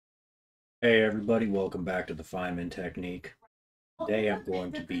Hey everybody, welcome back to the Feynman Technique. Today I'm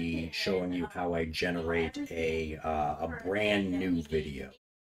going to be showing you how I generate a brand new video,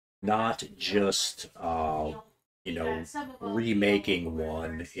 not just remaking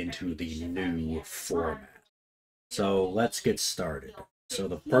one into the new format. So let's get started. So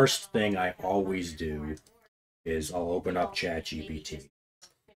the first thing I always do is I'll open up ChatGPT.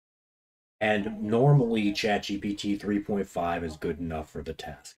 And normally ChatGPT 3.5 is good enough for the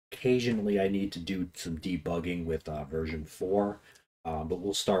task. Occasionally I need to do some debugging with version 4, but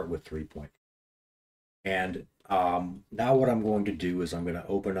we'll start with 3.5. And now what I'm going to do is I'm going to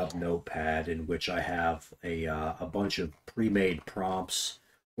open up Notepad in which I have a bunch of pre-made prompts.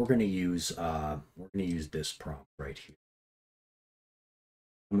 We're going to use this prompt right here.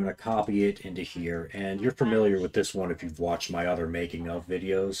 I'm going to copy it into here, and you're familiar with this one if you've watched my other making of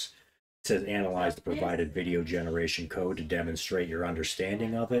videos. It says analyze the provided video generation code to demonstrate your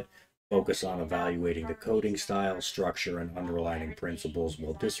understanding of it. Focus on evaluating the coding style, structure, and underlying principles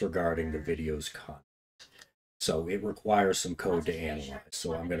while disregarding the video's content. So it requires some code to analyze.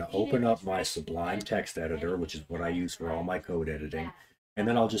 So I'm going to open up my Sublime text editor, which is what I use for all my code editing. And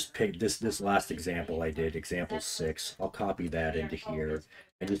then I'll just pick this last example I did, example 6. I'll copy that into here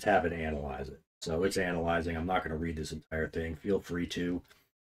and just have it analyze it. So it's analyzing. I'm not going to read this entire thing. Feel free to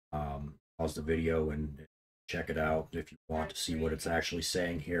pause the video and check it out if you want to see what it's actually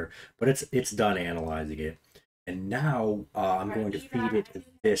saying here. But it's done analyzing it. And now I'm going to feed it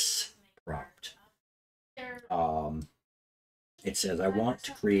this prompt. Um, it says, I want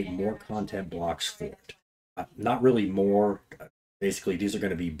to create more content blocks for it. Not really more. Basically, these are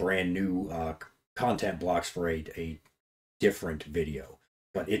going to be brand new content blocks for a different video,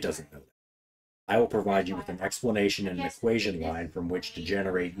 but it doesn't know that. I will provide you with an explanation and an equation line from which to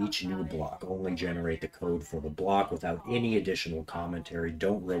generate each new block. Only generate the code for the block without any additional commentary.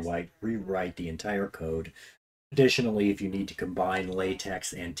 Don't rewrite the entire code. Additionally, if you need to combine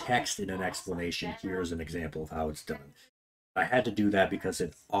latex and text in an explanation, here's an example of how it's done. I had to do that because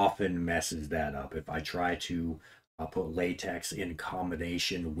it often messes that up. If I try to put latex in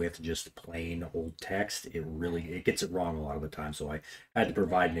combination with just plain old text, it gets it wrong a lot of the time. So I had to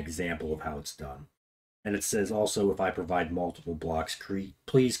provide an example of how it's done. And it says also if I provide multiple blocks,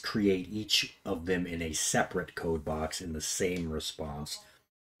 please create each of them in a separate code box in the same response.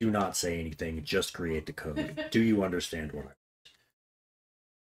 Do not say anything, just create the code. Do you understand what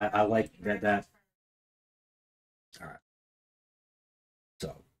I like that? All right.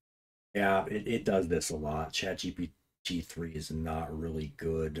 So yeah, it does this a lot. ChatGPT 3 is not really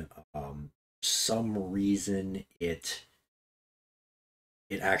good. Some reason it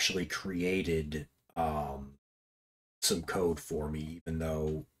actually created some code for me, even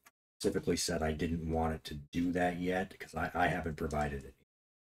though specifically said I didn't want it to do that yet because I haven't provided it.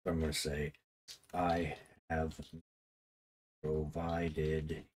 So I'm going to say I have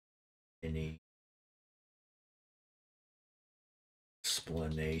provided any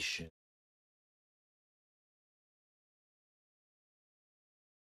explanation.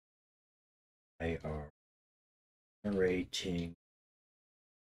 I are generating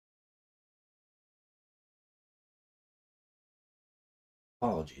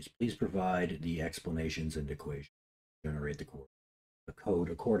apologies. Please provide the explanations and equations. Generate the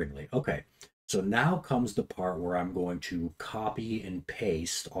code accordingly. Okay, so now comes the part where I'm going to copy and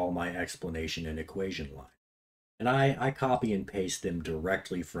paste all my explanation and equation line. And I copy and paste them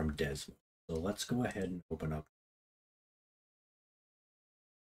directly from Desmos. So let's go ahead and open up.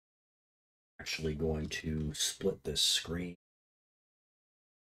 Actually going to split this screen.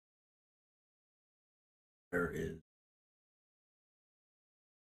 There is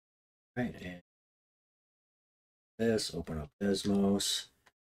right, and this, open up Desmos,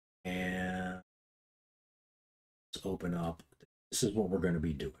 and let's open up. This is what we're going to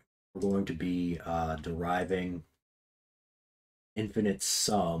be doing. We're going to be deriving infinite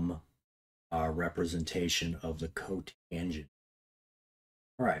sum representation of the cotangent.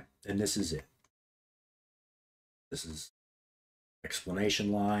 All right, and this is it. This is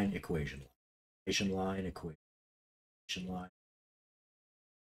explanation line, equation line, equation line, equation line.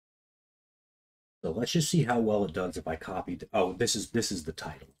 So let's just see how well it does if I copy. Oh, this is the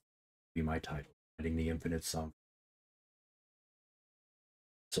title. Be my title. Adding the infinite sum.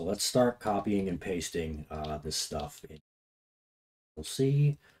 So let's start copying and pasting this stuff in. We'll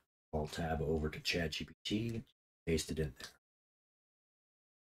see. I'll tab over to ChatGPT, paste it in there.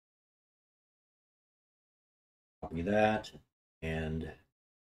 Copy that and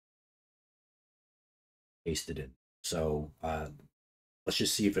paste it in. So let's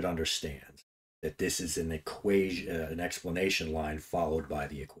just see if it understands. that this is an equation, an explanation line followed by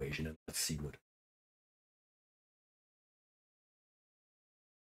the equation. And let's see what.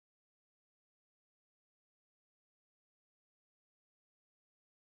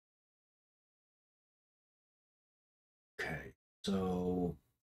 Okay, so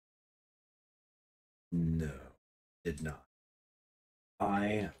no, did not.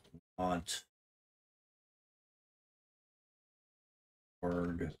 I want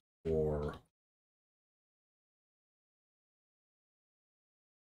word for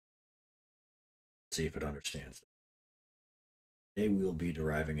see if it understands. Today we will be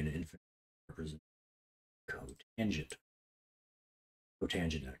deriving an infinite representation cotangent.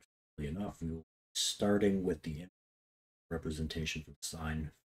 Cotangent, actually enough, we will be starting with the representation for the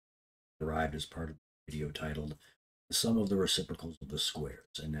sine derived as part of the video titled The Sum of the Reciprocals of the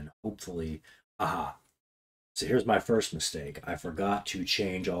Squares. And then hopefully, aha. So here's my first mistake. I forgot to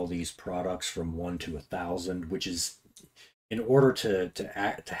change all these products from 1 to 1,000, which is in order to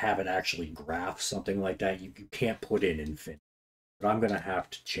have it actually graph something like that, you can't put in infinity. But I'm going to have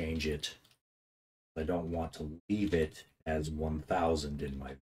to change it. I don't want to leave it as 1,000 in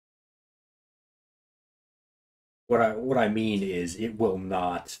my. What I mean is it will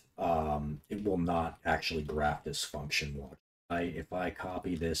not actually graph this function. If I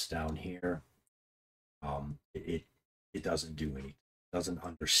copy this down here, it doesn't do anything. It doesn't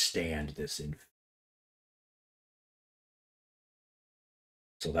understand this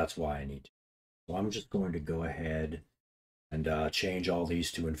so that's why I need to. So I'm just going to go ahead and change all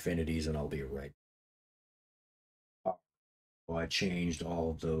these to infinities, and I'll be right. So I changed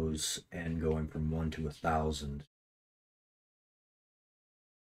all of those n going from 1 to 1,000.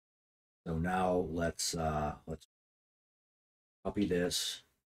 So now let's copy this.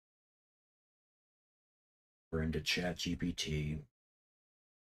 We're into ChatGPT.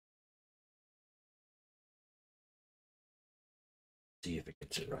 See if it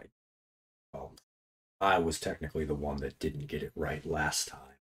gets it right. Well, I was technically the one that didn't get it right last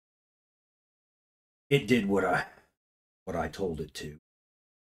time. It did what I told it to.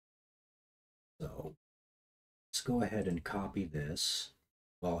 So let's go ahead and copy this.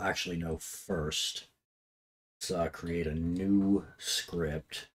 Well, actually, no, first, let's create a new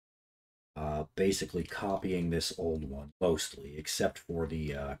script, basically copying this old one, mostly, except for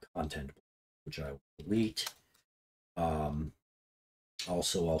the content, which I will delete.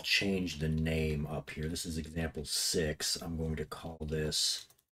 Also, I'll change the name up here. This is example 6. I'm going to call this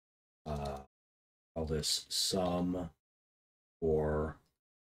sum or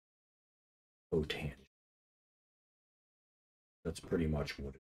cotangent. That's pretty much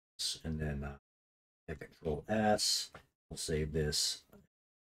what it is. And then hit Control S. I'll save this.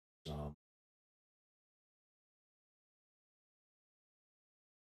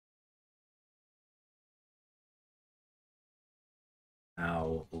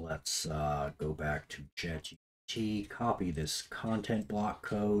 Now let's go back to ChatGPT, copy this content block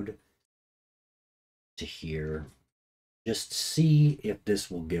code to here. Just see if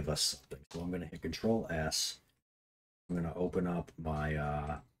this will give us something. So I'm going to hit Control S. I'm going to open up my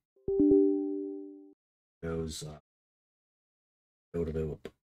go to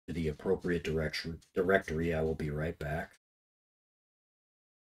the appropriate directory. I will be right back.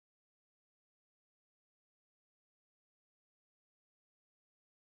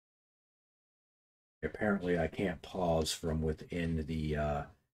 Apparently, I can't pause from within the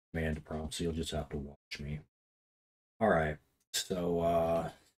command prompt, so you'll just have to watch me. All right, so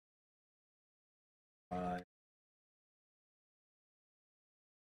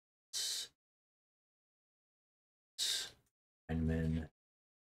admin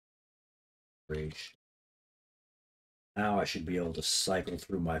creation. Now I should be able to cycle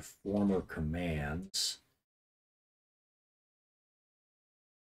through my former commands.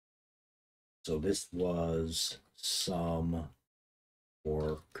 So this was sum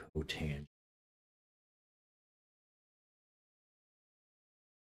or cotangent.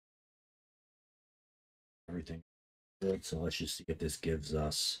 Everything good. So let's just see if this gives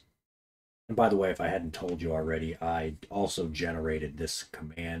us. And by the way, if I hadn't told you already, I also generated this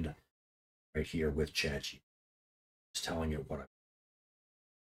command right here with ChatGPT. Just telling it what I.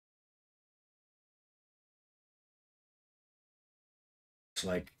 Looks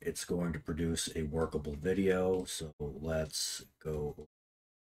like it's going to produce a workable video. So let's go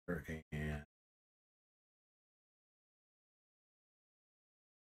over and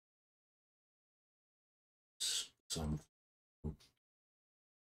some.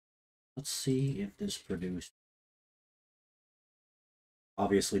 Let's see if this produced.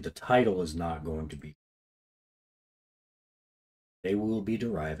 Obviously, the title is not going to be. They will be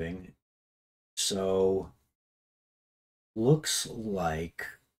deriving so looks like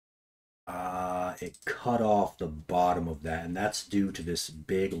it cut off the bottom of that, and that's due to this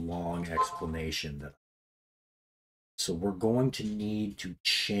big long explanation that. So we're going to need to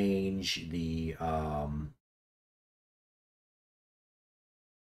change the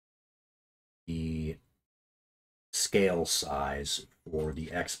scale size for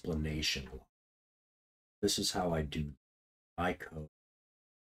the explanation. This is how I do my code.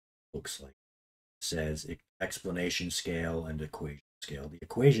 Looks like it says explanation scale and equation scale. The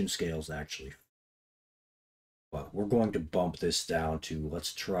equation scale is actually, but we're going to bump this down to,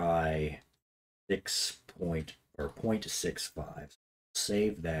 let's try 0.65.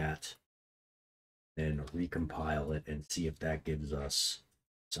 Save that, then recompile it and see if that gives us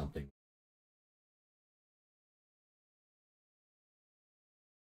something.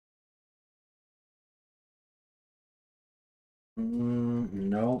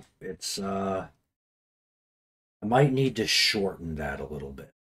 No, it's I might need to shorten that a little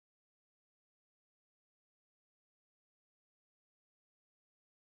bit.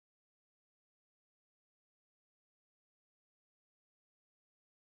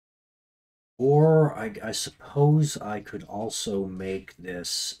 Or I suppose I could also make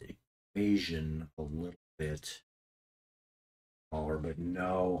this equation a little bit smaller, but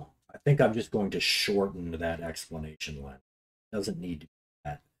no. I think I'm just going to shorten that explanation length. Doesn't need to be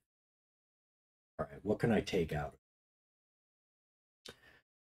that. All right, what can I take out? I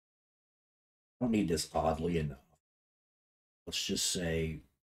don't need this oddly enough. Let's just say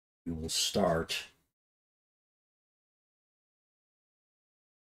we will start.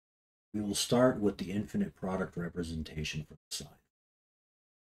 We will start with the infinite product representation for the sign.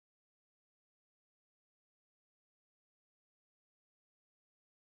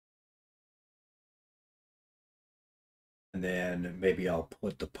 And then maybe I'll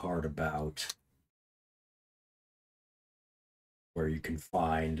put the part about where you can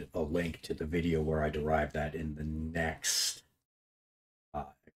find a link to the video where I derive that in the next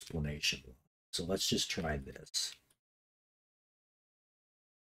explanation. So let's just try this.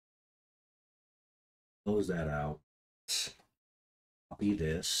 Close that out. Copy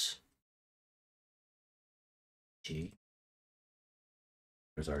this. G.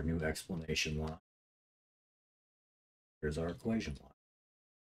 There's our new explanation line. Here's our equation line.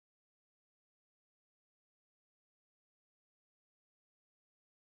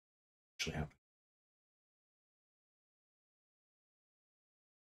 Actually have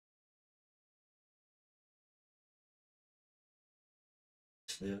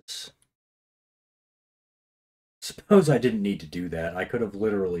this. Suppose I didn't need to do that. I could have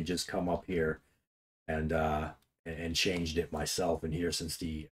literally just come up here and changed it myself in here, since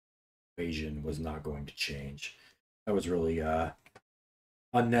the equation was not going to change. That was really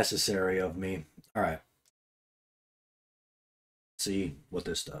unnecessary of me. All right. See what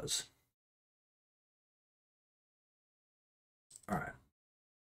this does. All right.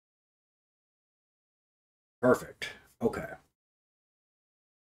 Perfect. Okay.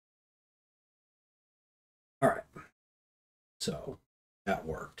 All right. So that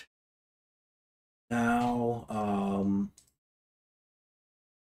worked. Now,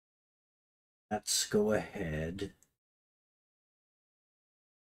 let's go ahead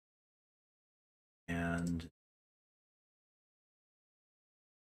and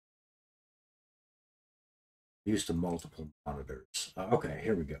use the multiple monitors. Okay,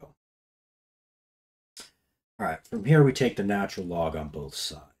 here we go. All right, from here we take the natural log on both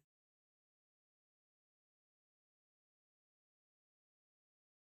sides.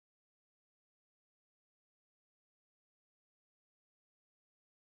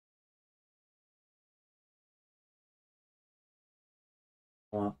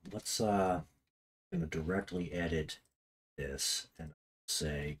 Let's gonna directly edit this and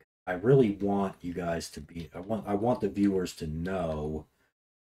say, I really want you guys to be, I want the viewers to know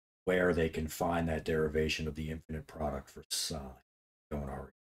where they can find that derivation of the infinite product for sine. Don't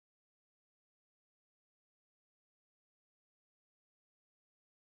already.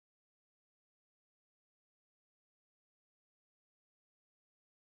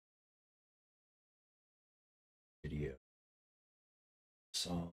 Video.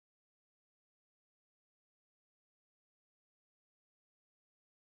 So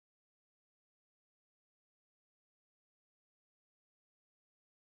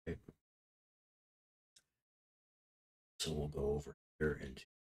okay. So we'll go over here and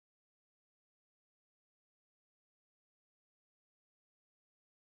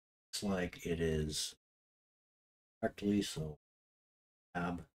looks like it is correctly, so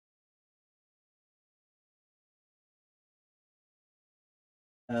tab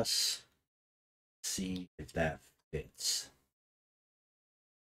S see if that fits.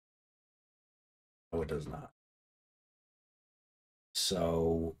 Oh, it does not.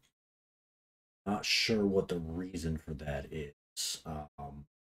 So, not sure what the reason for that is,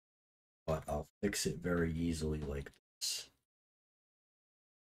 but I'll fix it very easily like this.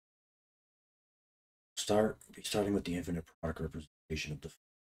 Starting with the infinite product representation of the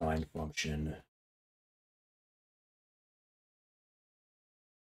find function.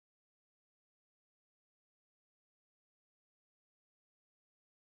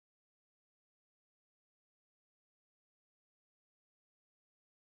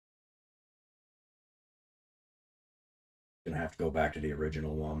 Gonna have to go back to the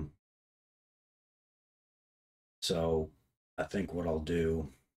original one. So I think what I'll do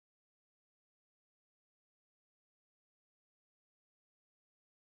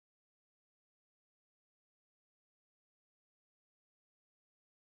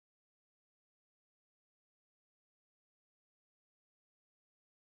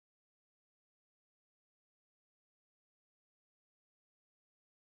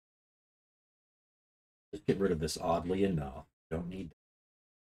is get rid of this oddly enough. Don't need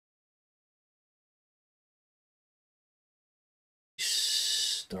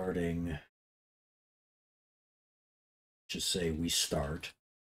starting. Just say we start.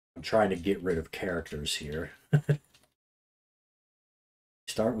 I'm trying to get rid of characters here.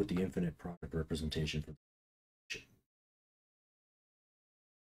 Start with the infinite product representation for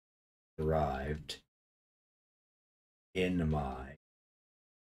derived in my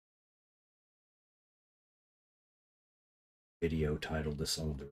video titled the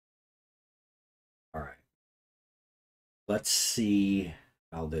sum of the. All right. Let's see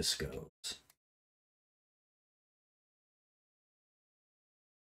how this goes.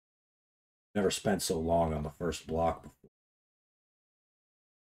 Never spent so long on the first block before.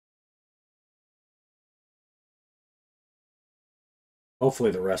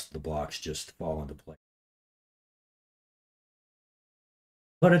 Hopefully the rest of the blocks just fall into place.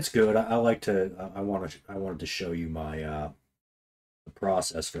 But it's good. I like to. I wanted to show you my the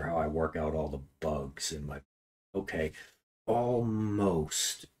process for how I work out all the bugs in my. Okay,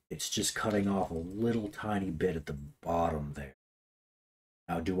 almost. It's just cutting off a little tiny bit at the bottom there.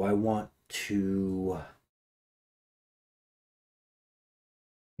 Now, do I want to?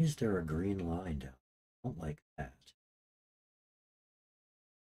 Is there a green line down? I don't like that.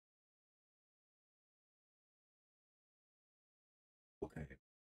 Okay.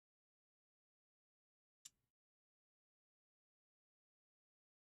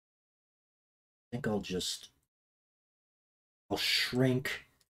 I think I'll shrink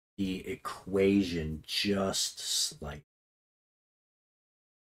the equation just slightly.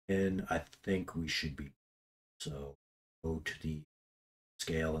 And I think we should be. So go to the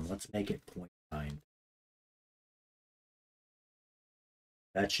scale and let's make it 0.9.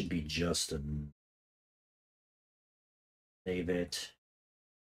 That should be just a. Save it.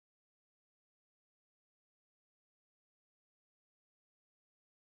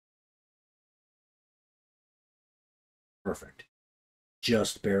 Perfect.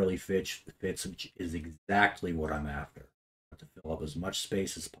 Just barely fits, which is exactly what I'm after. To fill up as much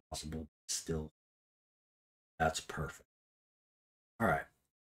space as possible, still. That's perfect. All right.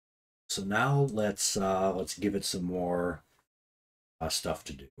 So now let's give it some more stuff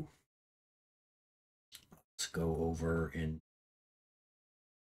to do. Let's go over in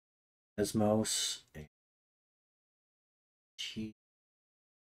Desmos and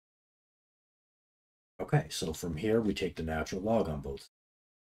okay, so from here we take the natural log on both.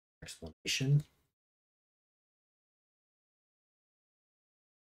 Explanation.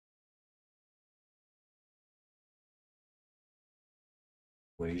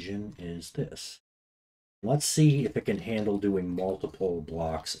 Equation is this. Let's see if it can handle doing multiple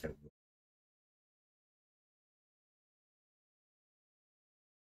blocks at once.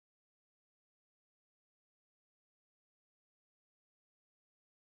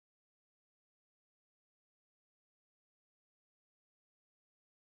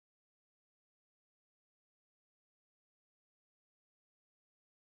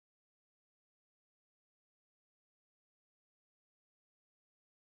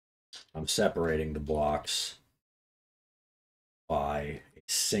 I'm separating the blocks by a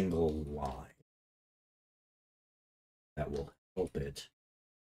single line. That will help it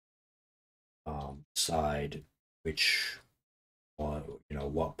decide which one,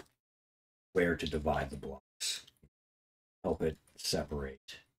 where to divide the blocks. Help it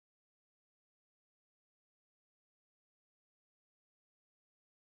separate.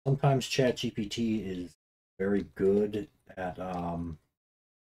 Sometimes ChatGPT is very good at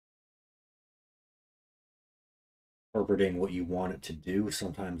interpreting what you want it to do.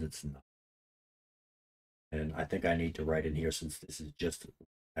 Sometimes it's not. And I think I need to write in here, since this is just an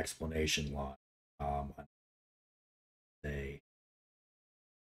explanation line. I say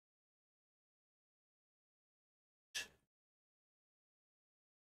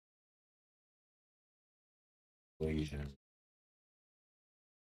equation.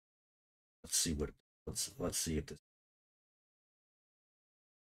 Let's see what let's see if this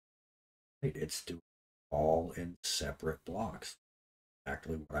it's doing all in separate blocks.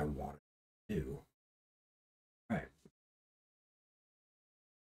 Exactly what I want it to do. Right.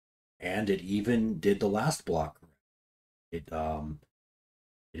 And it even did the last block. It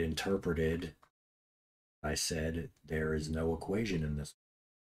interpreted. I said there is no equation in this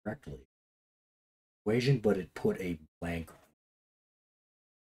correctly. Equation, but it put a blank.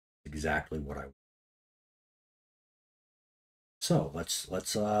 Exactly what I. So let's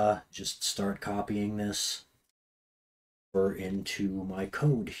just start copying this into my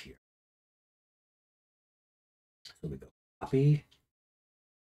code here. So we go copy,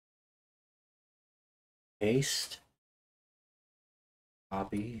 paste,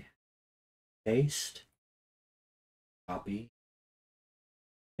 copy, paste, copy,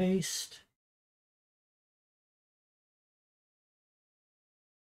 paste,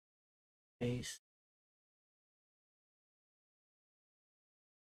 paste.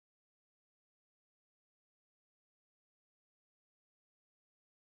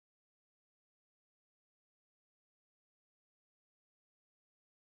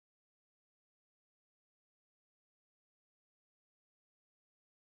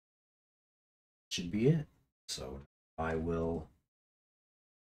 Should be it. So I will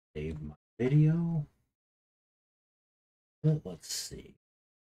save my video. Let's see.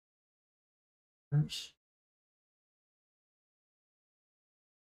 First.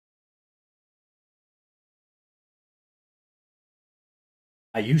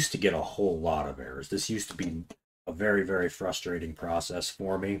 I used to get a whole lot of errors. This used to be a very, very frustrating process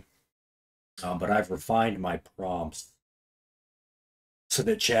for me. But I've refined my prompts so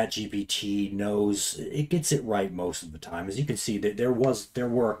that ChatGPT knows it gets it right most of the time. As you can see, that there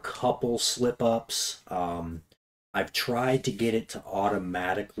were a couple slip ups. I've tried to get it to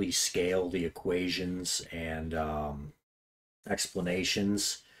automatically scale the equations and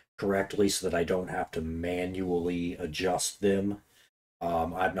explanations correctly so that I don't have to manually adjust them.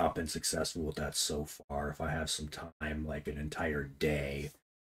 I've not been successful with that so far. If I have some time, like an entire day,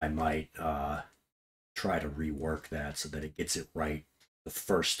 I might try to rework that so that it gets it right the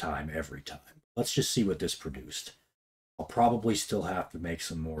first time every time. Let's just see what this produced. I'll probably still have to make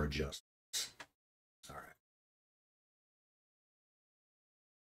some more adjustments. All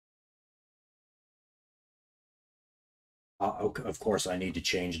right. Of course, I need to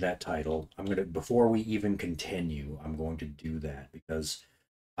change that title. Before we even continue, I'm going to do that because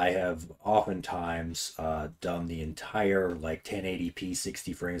I have oftentimes done the entire like 1080p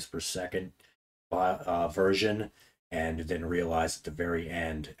 60 frames per second version, and then realized at the very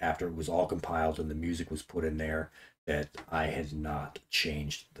end, after it was all compiled and the music was put in there, that I had not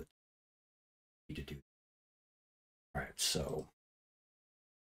changed the to do. All right, so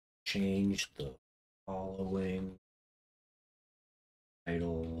change the following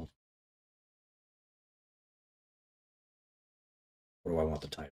title. What do I want the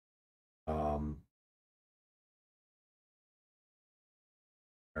title? I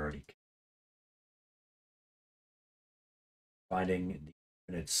already finding the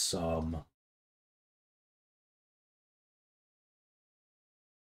infinite sum.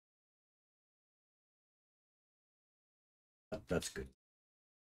 That's good.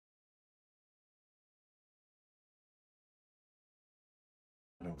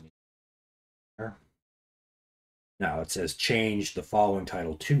 I don't need there. Now it says change the following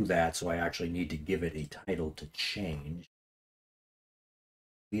title to that, so I actually need to give it a title to change.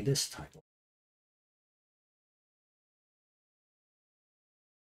 Be this title.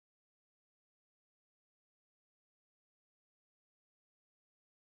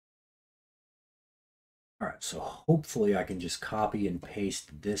 All right, so hopefully I can just copy and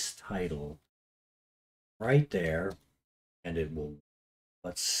paste this title right there, and it will.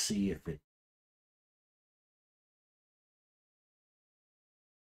 Let's see if it's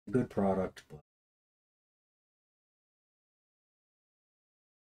a good product, but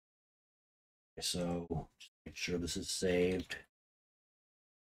so just make sure this is saved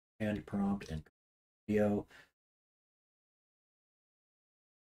and prompt and video.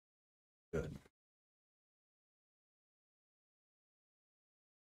 Good.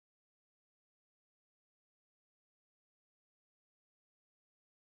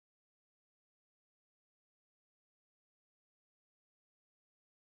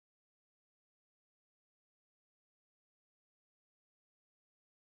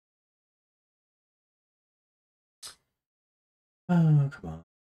 Oh, come on.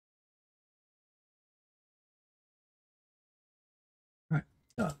 All right,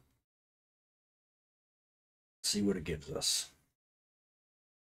 done. Let's see what it gives us.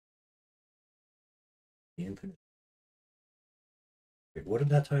 The infinite. Wait, what did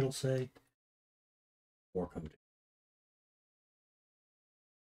that title say? Or coding.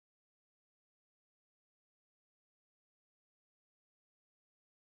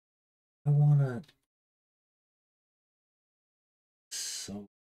 I want to so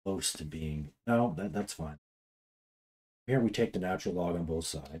close to being. No, that's fine. Here we take the natural log on both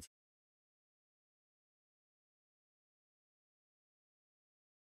sides.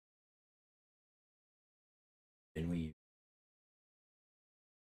 And we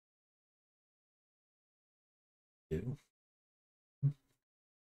do.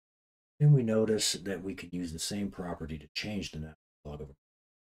 Then we notice that we could use the same property to change the natural log of the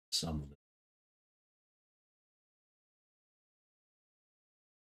sum of the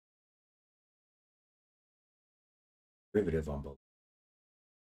derivative on both.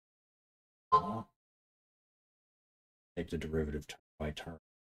 Take the derivative by term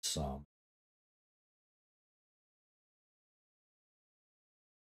sum.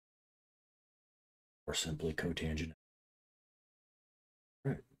 Or simply cotangent.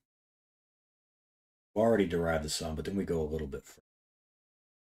 Right. We've already derived the sum, but then we go a little bit further.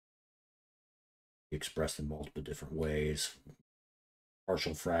 We express in multiple different ways.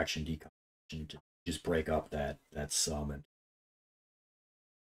 Partial fraction decomposition to just break up that sum and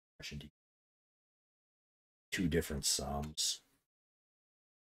fraction two different sums.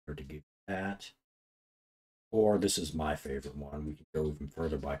 Or to give that. Or this is my favorite one. We can go even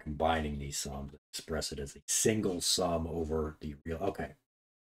further by combining these sums and express it as a single sum over the real. Okay,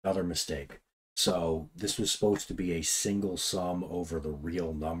 another mistake. So this was supposed to be a single sum over the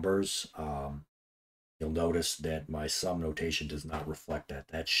real numbers. You'll notice that my sum notation does not reflect that.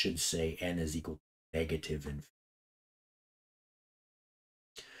 That should say n is equal to negative infinity.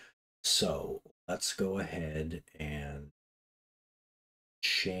 So let's go ahead and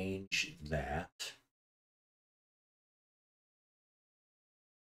change that.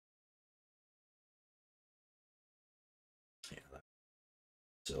 Yeah, that's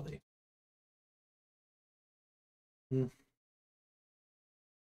silly. All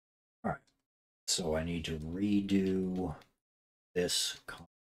right. So I need to redo this.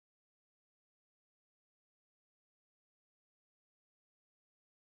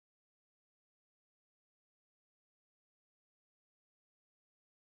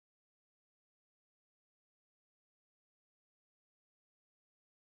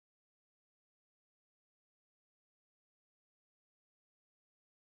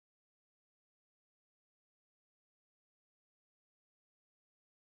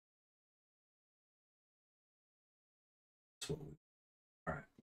 All right.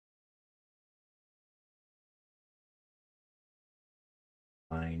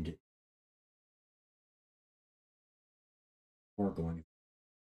 Find we're going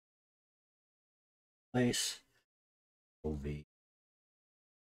place OV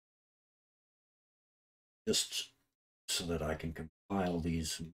just so that I can compile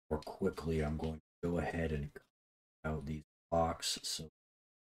these more quickly. I'm going to go ahead and cut out these blocks. So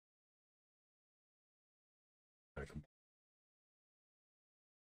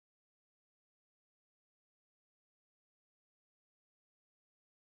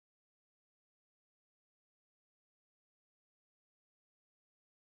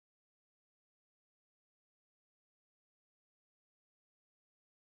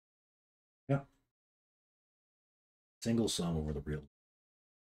yeah, single sum over the real.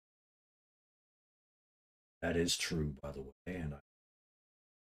 That is true, by the way, and I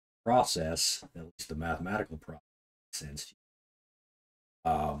process, at least the mathematical process, sense.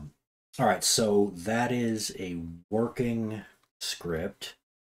 All right, so that is a working script.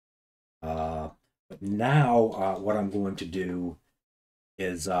 But now what I'm going to do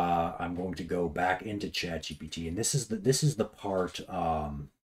is I'm going to go back into ChatGPT, and this is the part.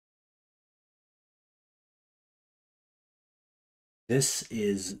 This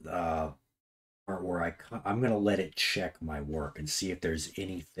is part where I'm going to let it check my work and see if there's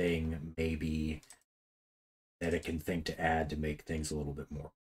anything maybe that it can think to add to make things a little bit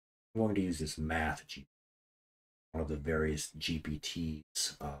more. I'm going to use this math GPT, one of the various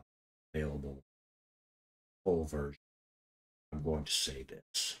GPTs available, full version. I'm going to say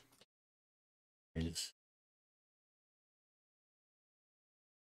this. And it's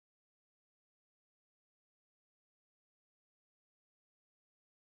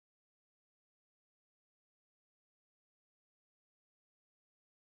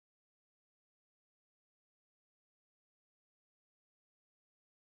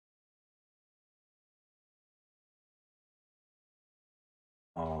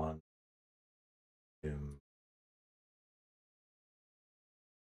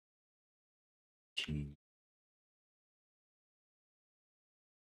T.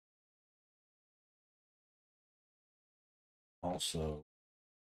 Also,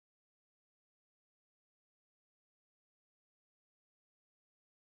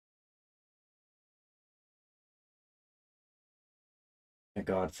 thank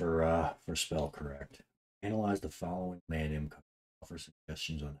God for spell correct. Analyze the following man income. Offer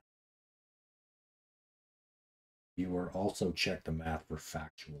suggestions on. Viewer also check the math for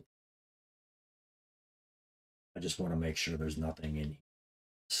factual. I just want to make sure there's nothing in here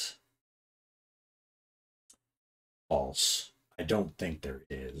false. I don't think there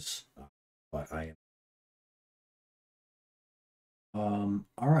is, but I am.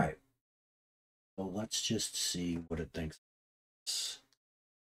 All right. So let's just see what it thinks.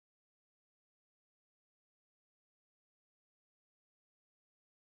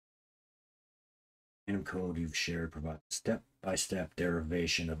 Random code you've shared provides step-by-step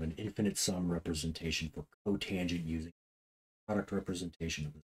derivation of an infinite sum representation for cotangent using product representation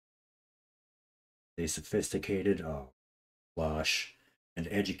of a sophisticated, lush, and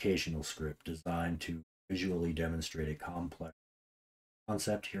educational script designed to visually demonstrate a complex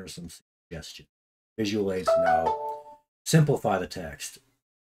concept. Here are some suggestions. Visual aids, no. Simplify the text.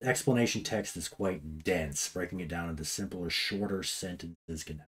 Explanation text is quite dense. Breaking it down into simpler, shorter sentences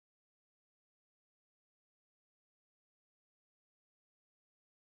can.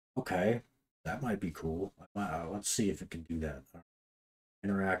 Okay, that might be cool. Let's see if it can do that.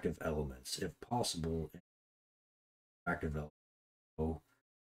 Interactive elements, if possible. Interactive elements. Oh,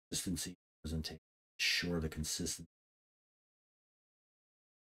 consistency presentation. Sure, the consistency.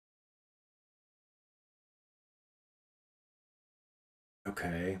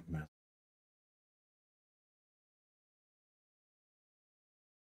 Okay.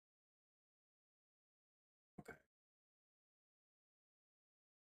 Okay.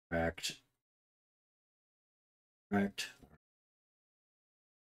 Correct. Correct.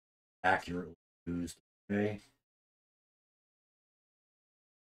 Accurately used. Okay.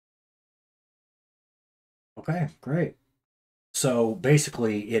 Okay, great. So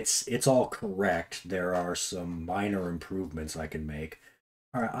basically it's all correct. There are some minor improvements I can make.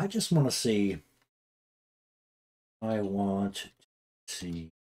 All right, I just want to see. I want to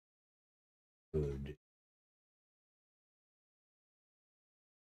see good.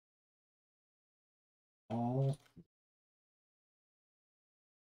 All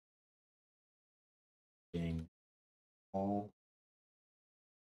being all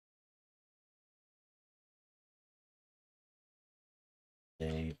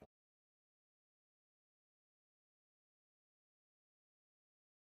day.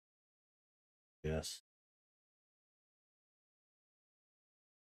 Yes.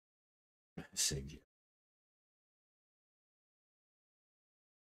 Sig.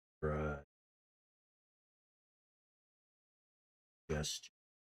 Right. Just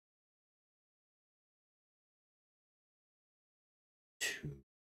to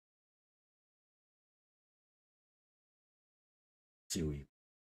see what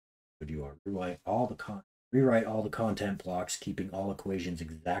good you are. Rewrite all the content blocks, keeping all equations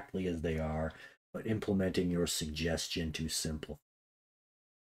exactly as they are, but implementing your suggestion to simplify.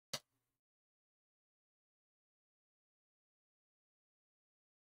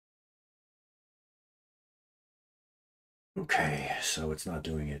 Okay, so it's not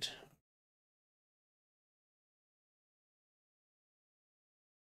doing it.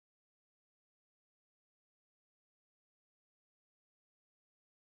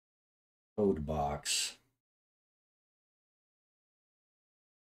 Code box.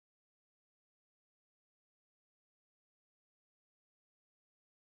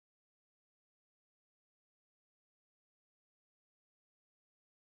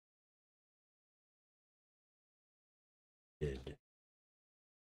 Did.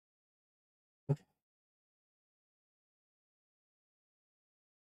 Okay.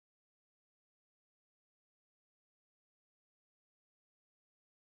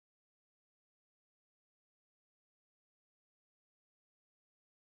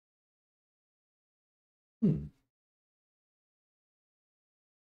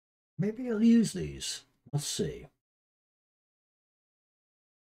 Maybe I'll use these. Let's see.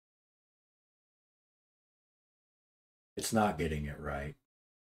 It's not getting it right.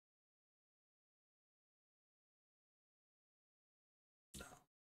 No.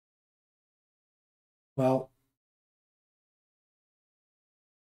 Well,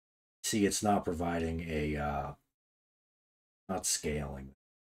 see, it's not providing a not scaling.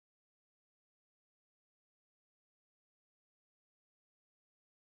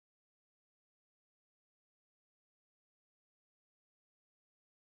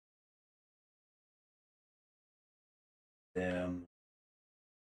 them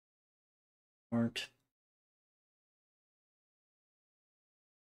aren't.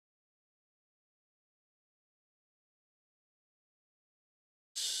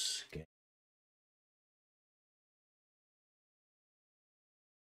 Scan.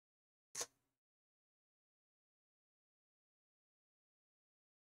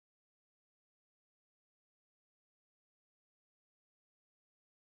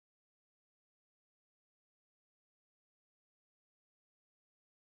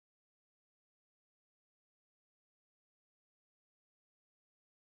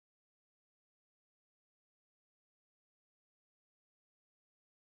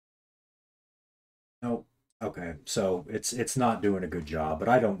 Nope. Okay, so it's not doing a good job, but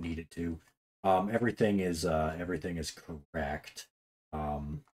I don't need it to. Everything is correct.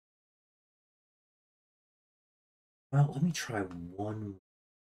 Um, well, let me try one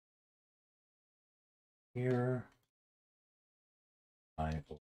here. I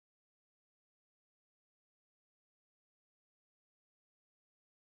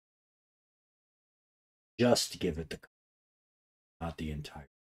just give it the not the entire.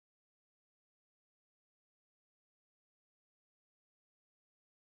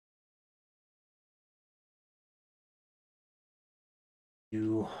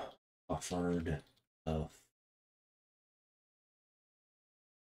 You offered the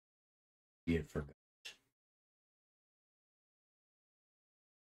be it forgot.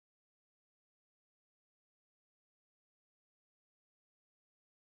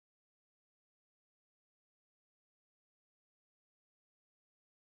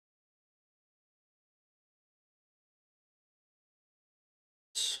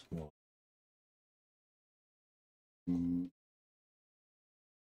 Well,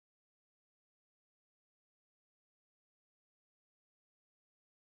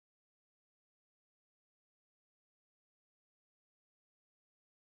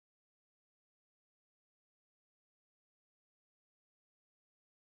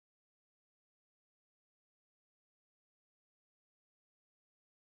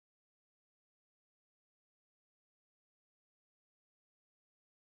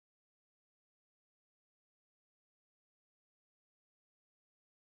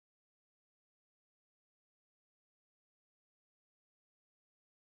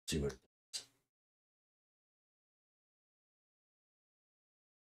 see what.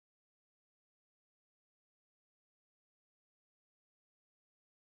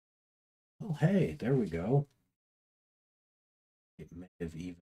 Oh, hey, there we go. It may have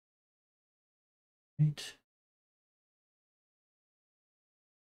even right.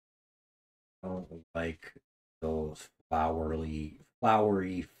 I don't like the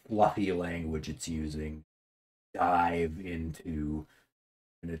flowery, fluffy language it's using. Dive into,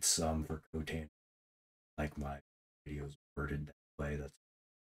 and it's for Cotan. Like my videos worded that way.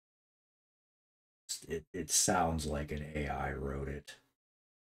 It sounds like an AI wrote it.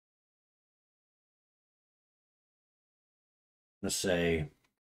 I'm gonna say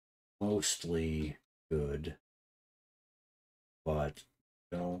mostly good, but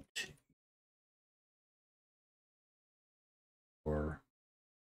don't or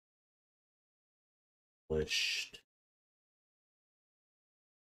published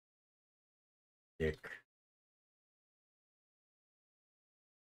dick.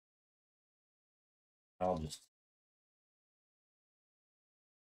 I'll just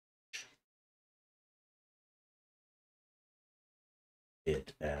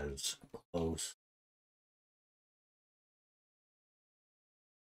it as close.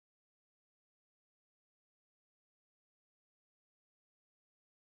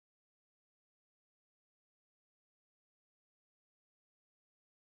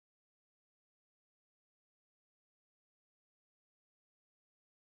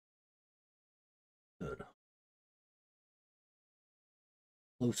 Good.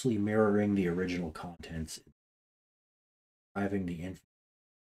 Closely mirroring the original contents, driving the info.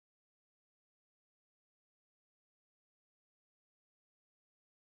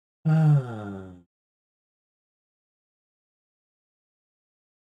 Ah,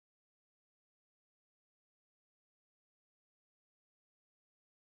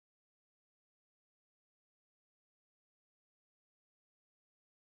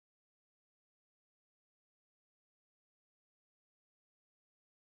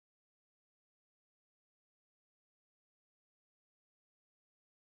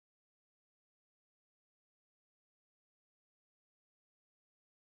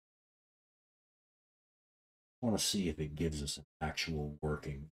 I want to see if it gives us an actual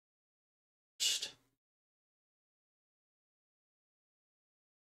working first.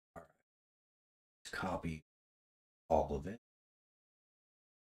 All right, let's copy all of it.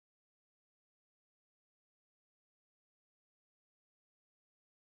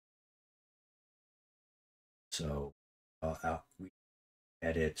 So we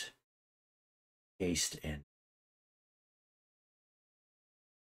edit, paste, and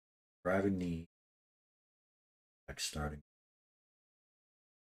grabbing the starting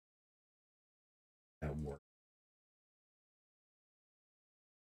that work.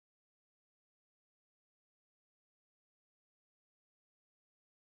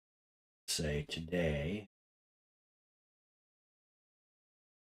 Say today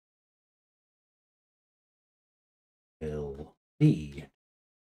will be,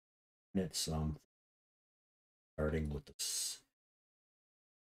 and it's starting with this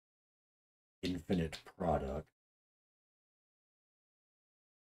infinite product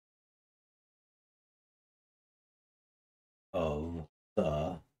of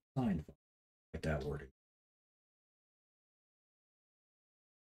the sign file. Get that wording.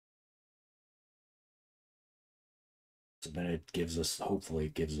 So then it gives us, hopefully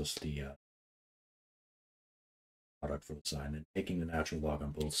it gives us the product for the sign. And taking the natural log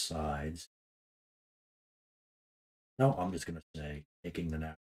on both sides. No, I'm just going to say taking the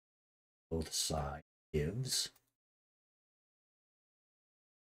natural both sides gives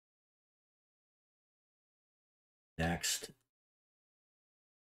next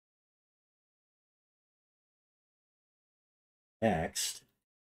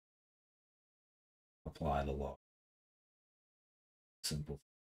apply the log. Simple.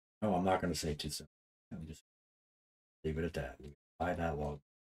 No, I'm not going to say too simple. Let me just leave it at that. We apply that log.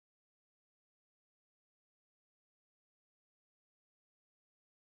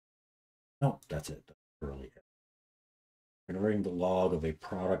 No, that's it. That's really it. Converting the log of a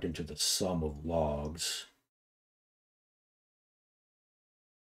product into the sum of logs.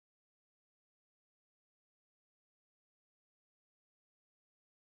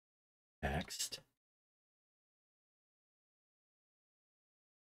 Next.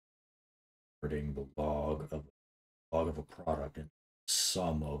 Converting the log of a product into the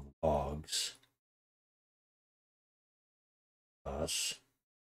sum of logs. Thus.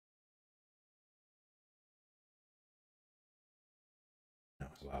 Now,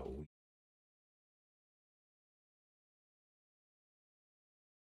 how we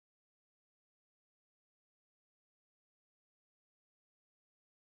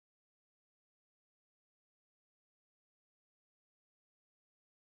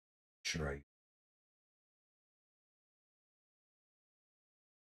sure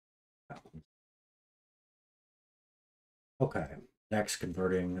okay. Next,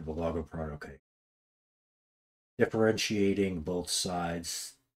 converting the log of product. Okay. Differentiating both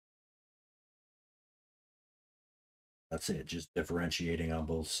sides. That's it. Just differentiating on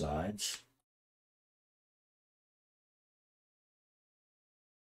both sides.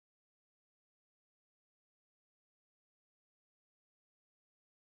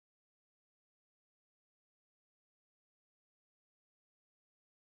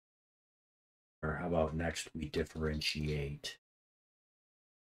 Or how about next we differentiate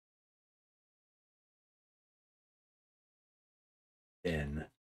thin.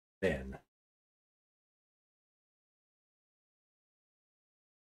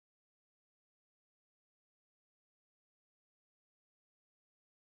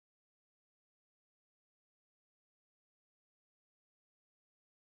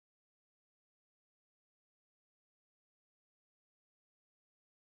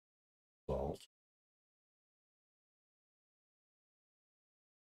 Result.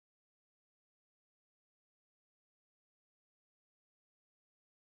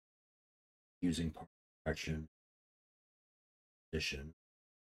 Using part correction addition.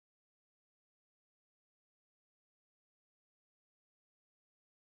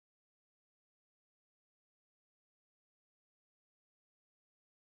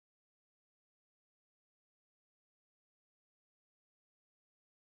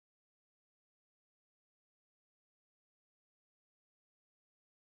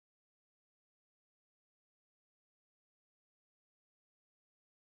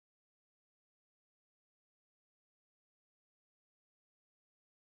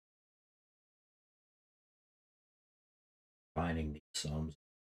 Finding the sums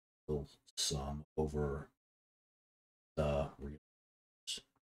will sum over the real.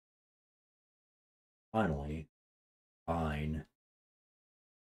 Finally, find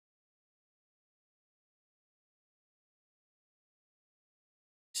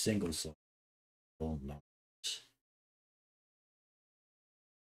single sum numbers.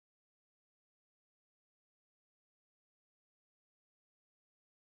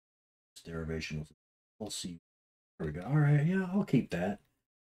 This derivation was we'll see There we go. All right, yeah, I'll keep that.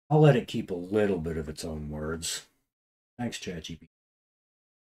 I'll let it keep a little bit of its own words. Thanks, ChatGPT.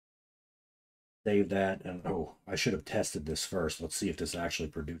 Save that, and oh, I should have tested this first. Let's see if this actually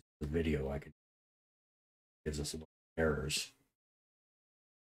produces the video. I could gives us a little errors.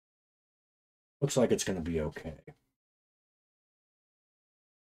 Looks like it's going to be okay.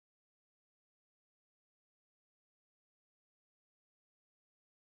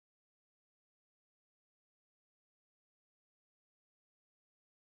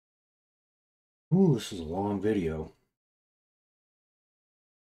 Ooh, this is a long video.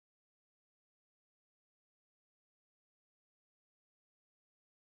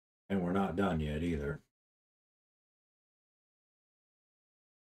 And we're not done yet either.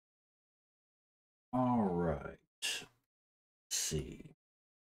 All right. Let's see.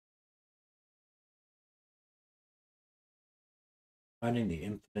 Finding the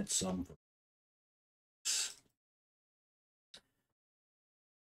infinite sum for x.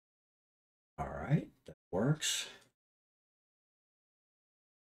 All right, that works.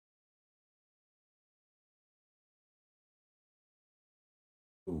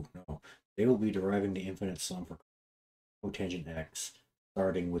 Ooh, no. They will be deriving the infinite sum for cotangent x,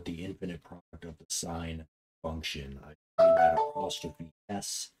 starting with the infinite product of the sine function. I need that apostrophe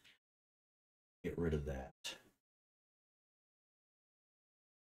s. Get rid of that.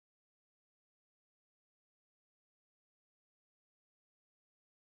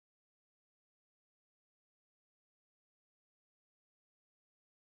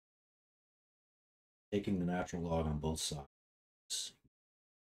 Taking the natural log on both sides.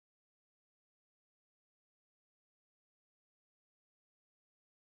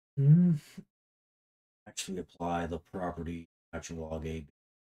 Actually apply the property natural log a.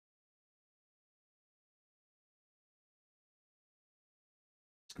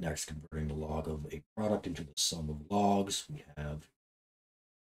 Next, converting the log of a product into the sum of logs, we have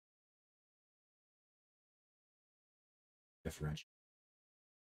differential.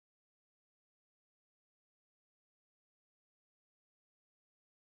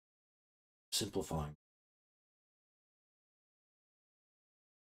 Simplifying.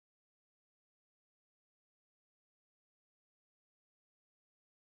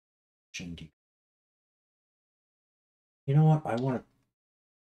 You know what? I'm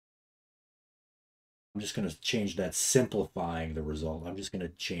just going to change that simplifying the result. I'm just going to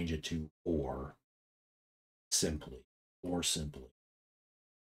change it to or simply. So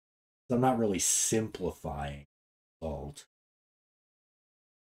I'm not really simplifying the result.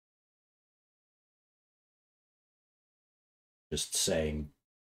 Just saying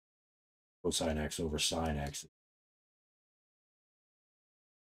cosine x over sine x.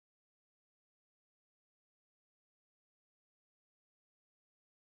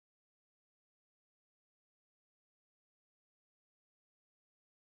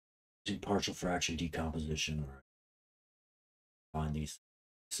 Partial fraction decomposition. All right. Find these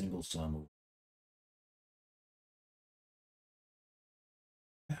single sum.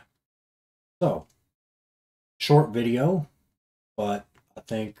 Yeah. So short video, but I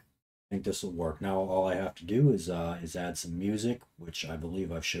think this will work. Now all I have to do is add some music, which I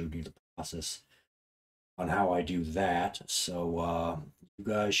believe I've showed you the process on how I do that. So you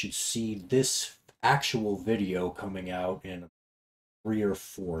guys should see this actual video coming out in 3 or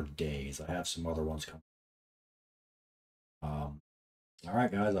 4 days. I have some other ones coming. All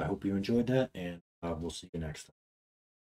right, guys. I hope you enjoyed that, and we'll see you next time.